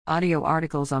Audio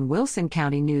articles on Wilson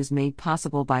County News made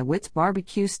possible by Witt's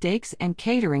Barbecue Steaks and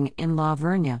Catering in La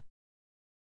Vernia.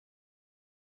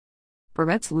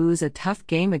 Parrettes lose a tough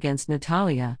game against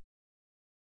Natalia.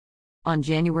 On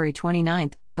January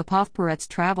 29, the Poth Parrettes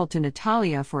traveled to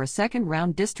Natalia for a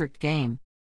second-round district game.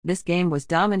 This game was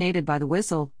dominated by the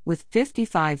whistle, with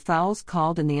 55 fouls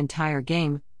called in the entire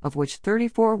game, of which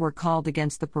 34 were called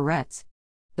against the Parrettes.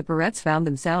 The Parrettes found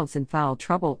themselves in foul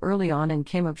trouble early on and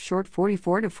came up short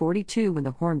 44-42 when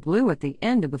the horn blew at the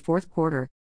end of the fourth quarter.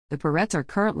 The Parrettes are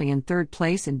currently in third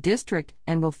place in district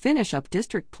and will finish up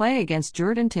district play against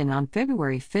Jourdanton on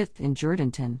February 5 in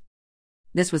Jourdanton.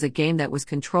 This was a game that was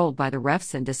controlled by the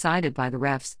refs and decided by the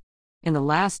refs. In the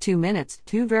last 2 minutes,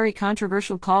 two very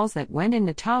controversial calls that went in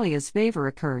Natalia's favor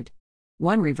occurred.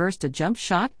 One reversed a jump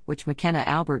shot, which McKenna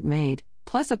Albert made,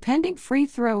 plus a pending free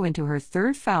throw into her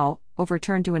third foul,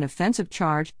 overturned to an offensive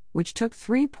charge, which took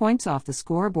 3 points off the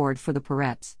scoreboard for the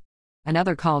Parrettes.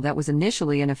 Another call that was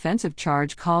initially an offensive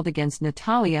charge called against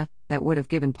Natalia, that would have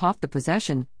given Poth the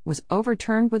possession, was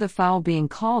overturned with a foul being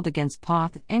called against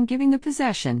Poth and giving the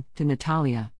possession to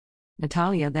Natalia.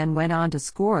 Natalia then went on to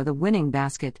score the winning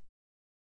basket.